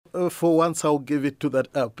For once, I'll give it to that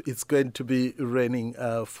app. It's going to be raining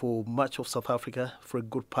for much of South Africa for a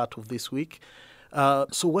good part of this week.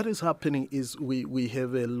 So what is happening is we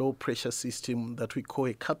have a low pressure system that we call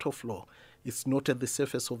a cutoff low. It's not at the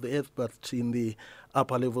surface of the earth, but in the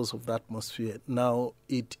upper levels of the atmosphere. Now,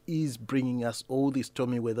 it is bringing us all the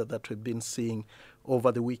stormy weather that we've been seeing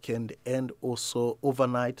over the weekend and also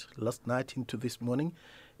overnight, last night into this morning.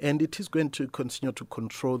 And it is going to continue to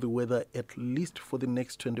control the weather at least for the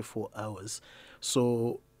next 24 hours.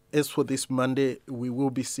 So as for this Monday, we will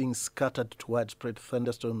be seeing scattered to widespread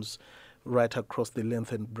thunderstorms right across the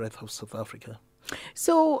length and breadth of South Africa.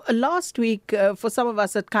 So last week, for some of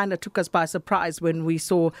us, it kind of took us by surprise when we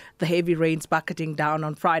saw the heavy rains bucketing down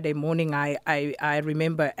on Friday morning, I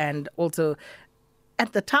remember. And also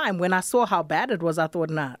at the time when I saw how bad it was, I thought,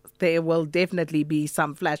 nah, there will definitely be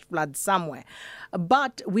some flash floods somewhere.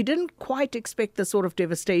 But we didn't quite expect the sort of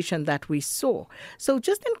devastation that we saw. So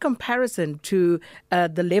just in comparison to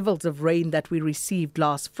the levels of rain that we received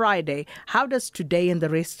last Friday, how does today and the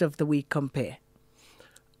rest of the week compare?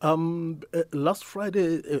 Last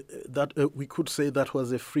Friday, that we could say that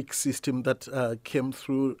was a freak system that came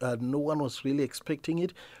through. No one was really expecting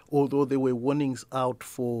it, although there were warnings out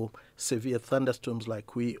for severe thunderstorms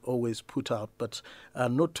like we always put out, but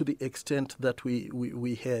not to the extent that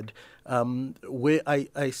we had. Where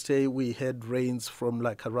I stay, we had rains from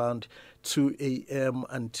like around 2 a.m.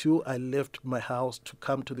 until I left my house to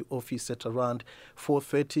come to the office at around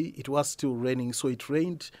 4:30. It was still raining, so it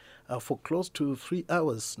rained for close to 3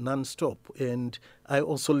 hours non-stop. And I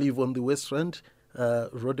also live on the West Rand,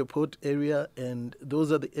 Roodepoort area, and those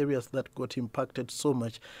are the areas that got impacted so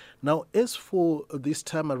much. Now, as for this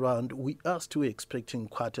time around, we are still expecting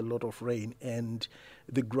quite a lot of rain, and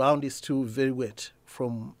the ground is still very wet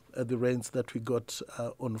from the rains that we got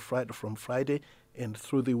on Friday, from Friday and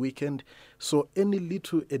through the weekend. So any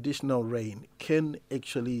little additional rain can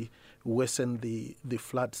actually worsen the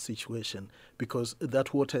flood situation, because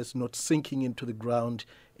that water is not sinking into the ground,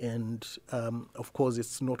 and of course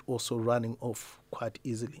it's not also running off quite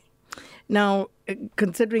easily. Now,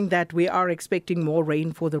 considering that we are expecting more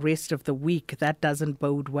rain for the rest of the week, that doesn't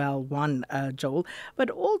bode well, Joel. But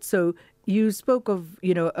also, you spoke of,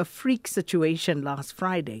 a freak situation last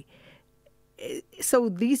Friday. So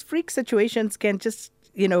these freak situations can just,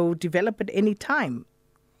 develop at any time.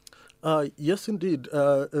 Yes, indeed.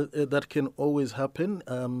 That can always happen.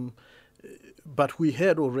 But we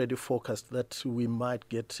had already forecast that we might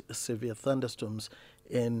get severe thunderstorms,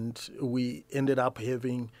 and we ended up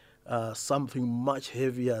having something much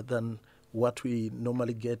heavier than what we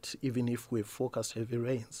normally get, even if we forecast heavy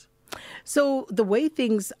rains. So the way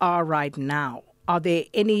things are right now, are there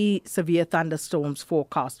any severe thunderstorms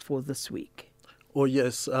forecast for this week? Oh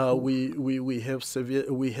yes, we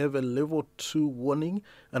have a level 2 warning.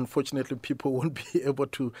 Unfortunately, people won't be able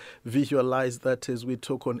to visualize that as we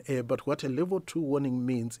talk on air. But what a level 2 warning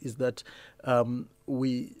means is that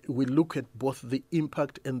we look at both the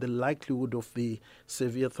impact and the likelihood of the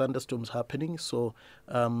severe thunderstorms happening. So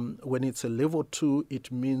when it's a level 2,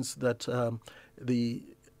 it means that the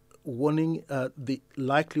warning, the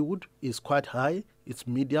likelihood is quite high. It's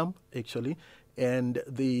medium actually, and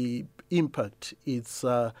the impact is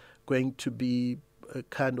going to be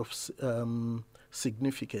kind of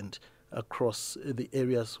significant across the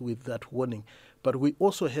areas with that warning. But we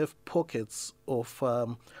also have pockets of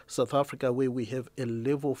South Africa where we have a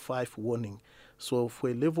level 5 warning. So for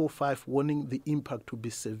a level 5 warning, the impact will be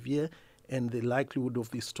severe, and the likelihood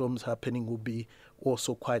of these storms happening will be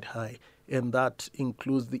also quite high. And that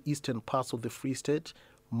includes the eastern parts of the Free State,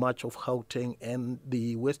 much of Gauteng, and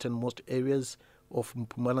the westernmost areas of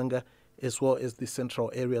Mpumalanga, as well as the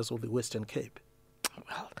central areas of the Western Cape.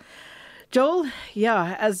 Well, Joel,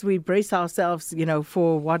 as we brace ourselves,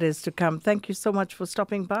 for what is to come, thank you so much for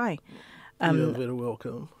stopping by. You're very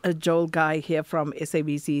welcome. Joel Guy here from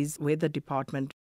SABC's Weather Department.